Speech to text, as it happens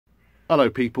Hello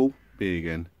people, me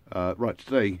again. Right,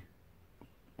 today,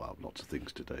 well, lots of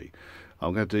things today.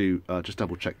 I'm going to do, just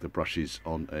double check the brushes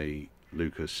on a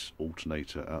Lucas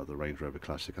Alternator out of the Range Rover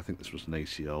Classic. I think this was an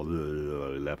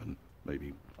ACR 11,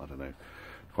 maybe, I don't know.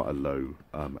 Quite a low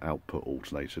output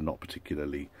alternator, not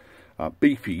particularly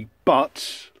beefy,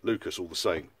 but Lucas all the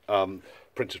same.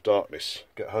 Prince of Darkness,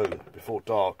 get home before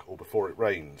dark or before it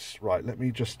rains. Right, let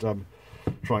me just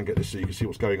try and get this so you can see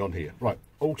what's going on here. Right,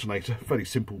 alternator, fairly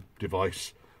simple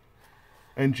device.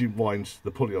 Engine winds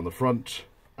the pulley on the front.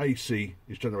 AC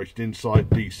is generated inside,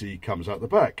 DC comes out the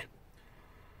back.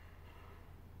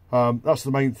 That's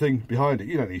the main thing behind it.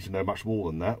 You don't need to know much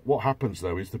more than that. What happens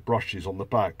though is the brushes on the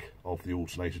back of the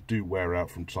alternator do wear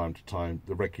out from time to time.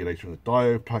 The regulator in the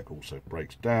diode pack also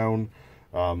breaks down.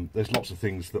 There's lots of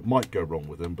things that might go wrong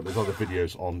with them, but there's other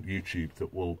videos on YouTube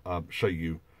that will show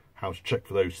you how to check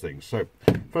for those things. So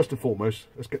first and foremost,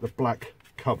 let's get the black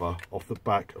cover off the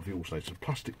back of the alternator,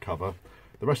 plastic cover.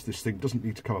 The rest of this thing doesn't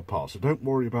need to come apart, so don't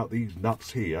worry about these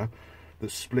nuts here that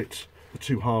split the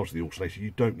two halves of the alternator. You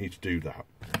don't need to do that.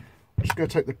 I'm just going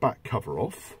to take the back cover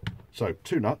off. So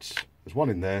two nuts, there's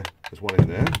one in there, there's one in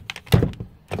there.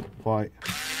 If I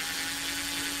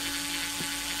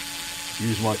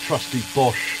use my trusty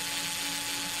Bosch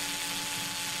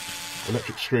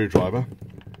electric screwdriver,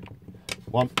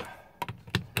 one,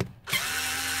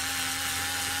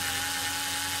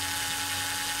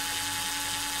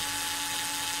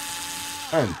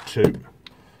 and two.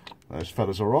 Those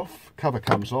fellas are off, cover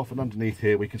comes off, and underneath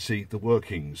here we can see the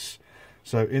workings.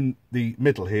 So in the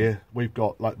middle here we've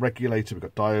got like regulator, we've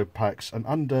got diode packs, and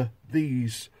under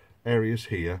these areas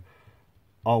here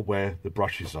are where the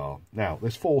brushes are. Now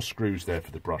there's 4 screws there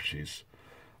for the brushes.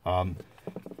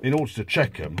 In order to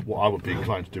check them, what I would be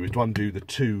inclined to do is to undo the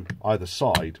 2 either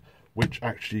side, which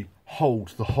actually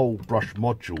holds the whole brush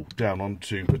module down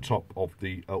onto the top of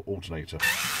the alternator.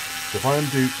 So if I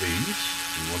undo these,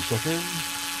 give me 1 second.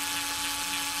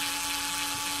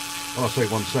 When I say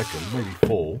 1 second, maybe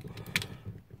 4.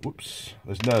 Whoops,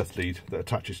 there's an earth lead that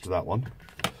attaches to that one.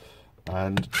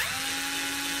 And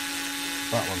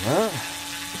that one there.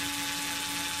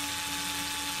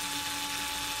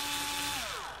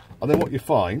 And then what you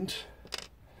find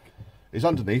is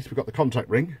underneath we've got the contact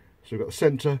ring. So we've got the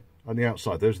centre and the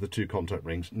outside. Those are the 2 contact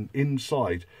rings. And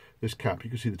inside this cap you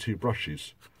can see the 2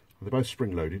 brushes. They're both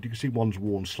spring loaded. You can see one's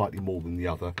worn slightly more than the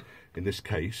other in this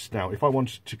case. Now if I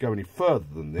wanted to go any further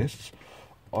than this,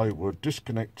 I would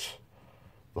disconnect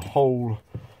the whole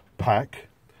pack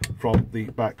from the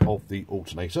back of the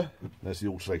alternator. There's the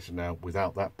alternator now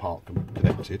without that part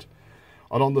connected.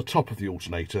 And on the top of the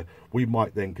alternator, we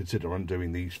might then consider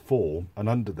undoing these 4, and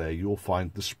under there you'll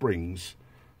find the springs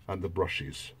and the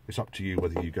brushes. It's up to you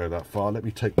whether you go that far. Let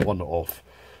me take one off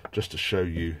just to show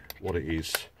you what it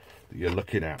is that you're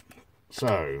looking at.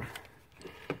 So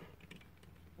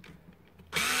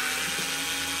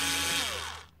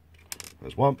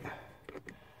there's one.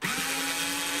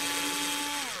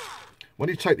 When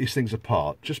you take these things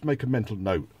apart, just make a mental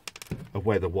note of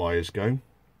where the wires go.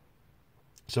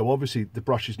 So obviously the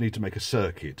brushes need to make a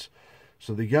circuit.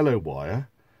 So the yellow wire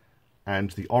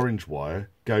and the orange wire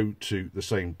go to the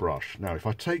same brush. Now if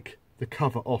I take the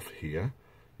cover off here,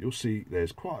 you'll see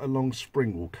there's quite a long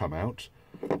spring will come out,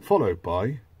 followed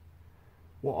by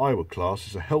what I would class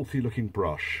as a healthy looking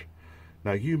brush.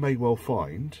 Now you may well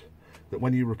find that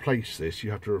when you replace this,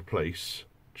 you have to replace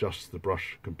just the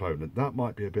brush component. That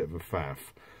might be a bit of a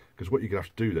faff, because what you're going to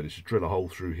have to do then is to drill a hole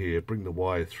through here, bring the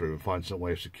wire through and find some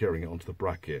way of securing it onto the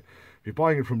bracket. If you're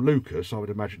buying it from Lucas, I would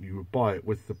imagine you would buy it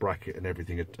with the bracket and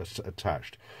everything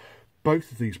attached.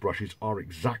 Both of these brushes are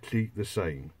exactly the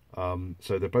same.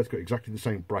 So they've both got exactly the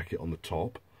same bracket on the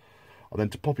top. And then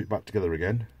to pop it back together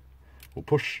again, we'll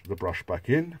push the brush back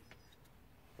in.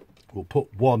 We'll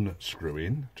put 1 screw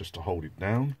in just to hold it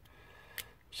down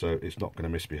so it's not going to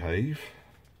misbehave.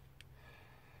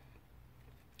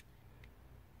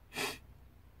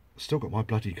 Still got my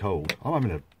bloody cold. I'm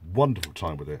having a wonderful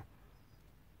time with it.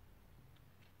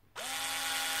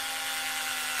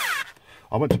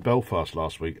 I went to Belfast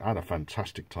last week. I had a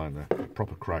fantastic time there.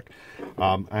 Proper crack.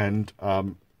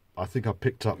 I think I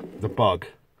picked up the bug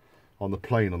on the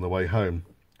plane on the way home.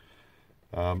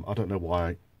 I don't know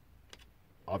why.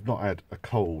 I've not had a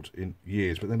cold in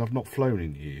years, but then I've not flown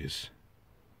in years.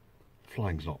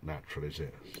 Flying's not natural, is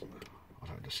it? I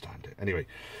don't understand it. Anyway.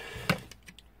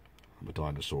 I'm a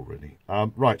dinosaur really.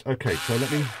 Right, okay, so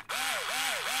let me...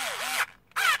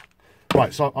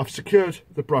 Right, so I've secured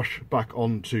the brush back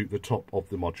onto the top of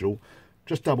the module.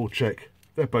 Just double check,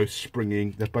 they're both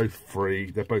springing, they're both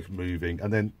free, they're both moving.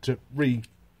 And then to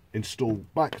reinstall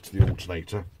back to the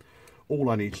alternator, all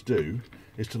I need to do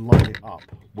is to line it up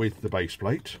with the base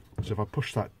plate. So if I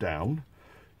push that down,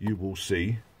 you will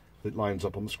see that it lines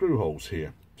up on the screw holes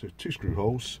here. So 2 screw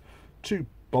holes, 2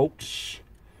 bolts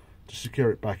to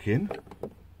secure it back in.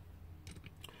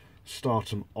 Start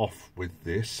them off with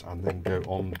this and then go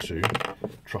on to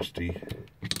trusty.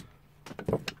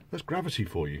 There's gravity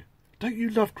for you. Don't you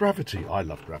love gravity? I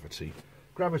love gravity.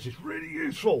 Gravity's really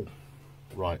useful.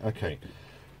 Right, okay.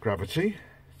 Gravity,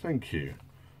 thank you.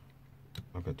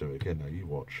 I'm going to do it again now, you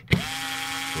watch. Right,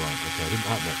 okay, I didn't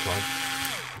have that time.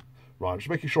 Right, I'm just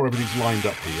making sure everything's lined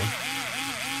up here.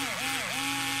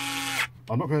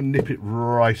 I'm not going to nip it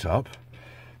right up.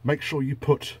 Make sure you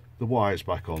put the wires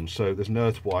back on. So there's an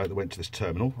earth wire that went to this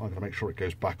terminal. I'm going to make sure it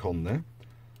goes back on there.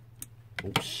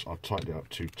 Oops, I've tightened it up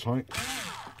too tight.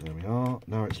 There we are.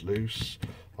 Now it's loose.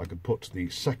 I can put the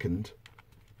second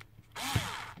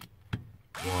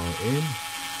wire in.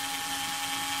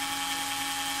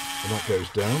 And that goes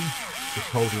down. Just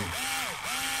holding.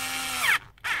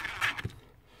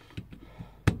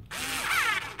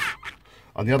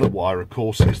 And the other wire, of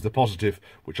course, is the positive,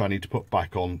 which I need to put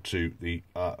back onto the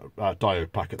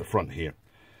diode pack at the front here.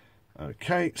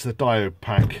 Okay, so the diode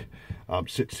pack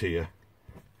sits here,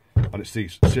 and it's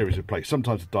these series of plates.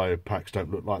 Sometimes the diode packs don't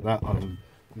look like that. In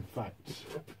fact,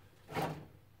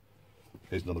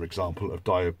 here's another example of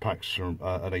diode packs from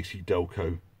an AC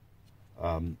Delco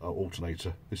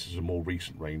alternator. This is a more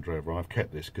recent Range Rover. I've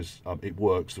kept this because it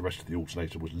works. The rest of the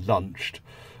alternator was lunched,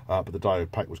 but the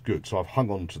diode pack was good, so I've hung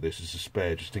on to this as a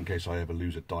spare just in case I ever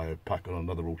lose a diode pack on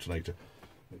another alternator.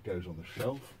 It goes on the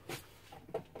shelf.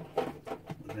 And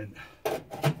then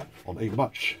on a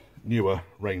much newer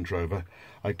Range Rover,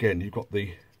 again, you've got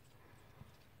the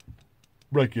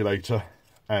regulator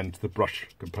and the brush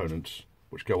components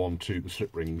which go on to the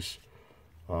slip rings.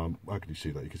 How can you see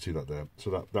that? You can see that there. So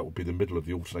that will be the middle of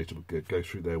the alternator, will go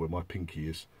through there where my pinky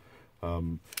is.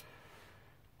 And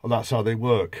that's how they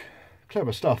work.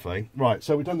 Clever stuff, eh? Right,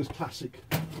 so we've done this classic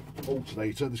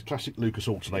alternator, this classic Lucas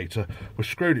alternator. We've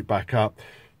screwed it back up,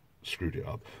 screwed it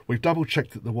up. We've double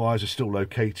checked that the wires are still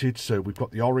located. So we've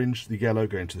got the orange, the yellow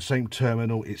going to the same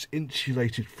terminal. It's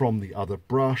insulated from the other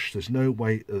brush. There's no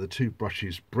way the 2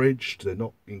 brushes bridged. They're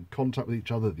not in contact with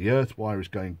each other. The earth wire is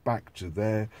going back to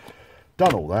there.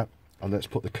 Done all that, and let's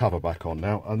put the cover back on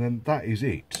now, and then that is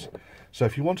it. So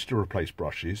if you wanted to replace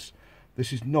brushes,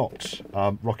 this is not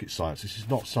rocket science. This is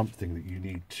not something that you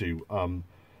need to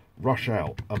rush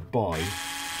out and buy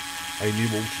a new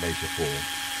alternator for.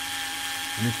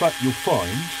 And in fact, you'll find,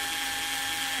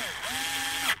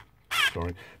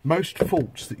 most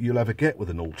faults that you'll ever get with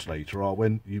an alternator are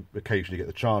when you occasionally get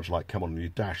the charge light come on your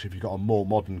dash. If you've got a more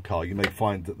modern car, you may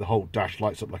find that the whole dash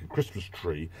lights up like a Christmas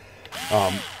tree.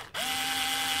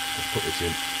 Let's put this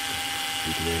in.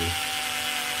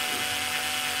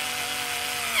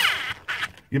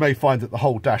 You may find that the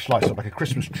whole dash lights up like a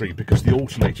Christmas tree because the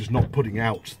alternator is not putting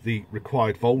out the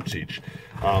required voltage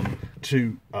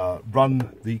to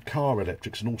run the car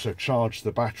electrics and also charge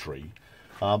the battery.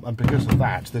 And because of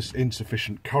that, there's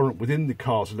insufficient current within the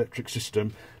car's electric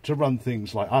system to run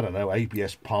things like, I don't know,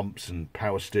 ABS pumps and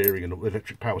power steering and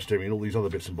electric power steering and all these other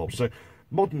bits and bobs. So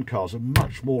modern cars are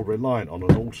much more reliant on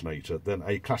an alternator than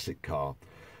a classic car.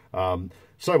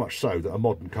 So much so that a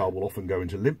modern car will often go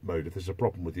into limp mode if there's a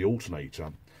problem with the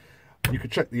alternator. You can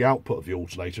check the output of the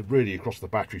alternator really across the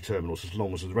battery terminals as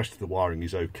long as the rest of the wiring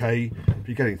is okay. If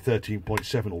you're getting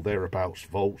 13.7 or thereabouts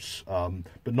volts,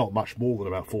 but not much more than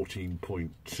about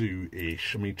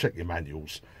 14.2-ish, I mean, check your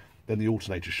manuals, then the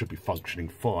alternator should be functioning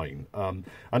fine. And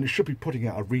it should be putting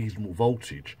out a reasonable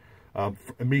voltage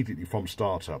immediately from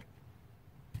startup.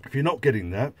 If you're not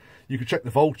getting that, you can check the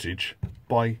voltage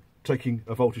by taking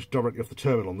a voltage directly off the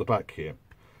terminal on the back here.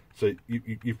 So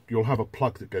you'll have a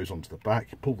plug that goes onto the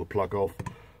back. You pull the plug off,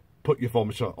 put your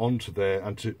voltmeter onto there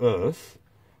and to earth,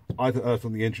 either earth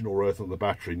on the engine or earth on the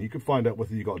battery, and you can find out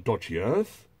whether you've got a dodgy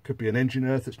earth, could be an engine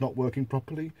earth that's not working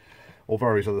properly, or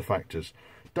various other factors.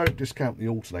 Don't discount the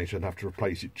alternator and have to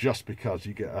replace it just because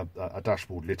you get a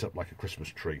dashboard lit up like a Christmas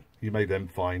tree. You may then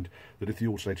find that if the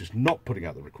alternator is not putting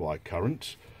out the required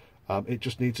current, it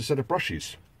just needs a set of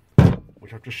brushes,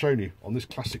 which I've just shown you on this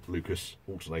classic Lucas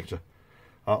alternator.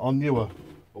 On newer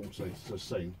alternators, as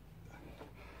seen,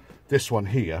 this one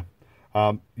here,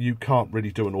 you can't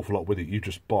really do an awful lot with it. You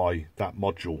just buy that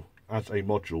module as a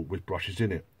module with brushes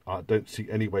in it. I don't see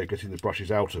any way of getting the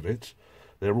brushes out of it.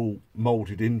 They're all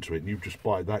moulded into it, and you just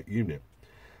buy that unit.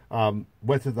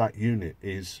 Whether that unit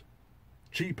is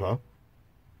cheaper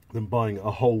than buying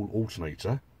a whole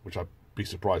alternator, which I'd be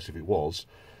surprised if it was,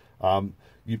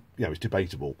 you know, it's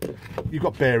debatable. You've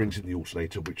got bearings in the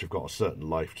alternator which have got a certain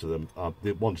life to them.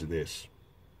 The ones in this,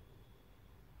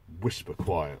 whisper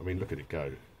quiet. I mean, look at it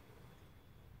go.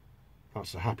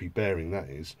 That's a happy bearing, that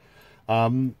is.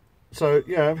 So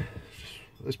yeah,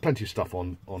 there's plenty of stuff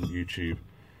on YouTube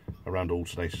around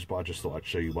alternators, but I just thought I'd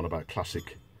show you one about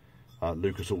classic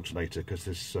Lucas alternator, because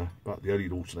this is about the only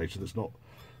alternator that's not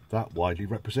that widely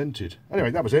represented.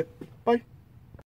 Anyway, that was it. Bye.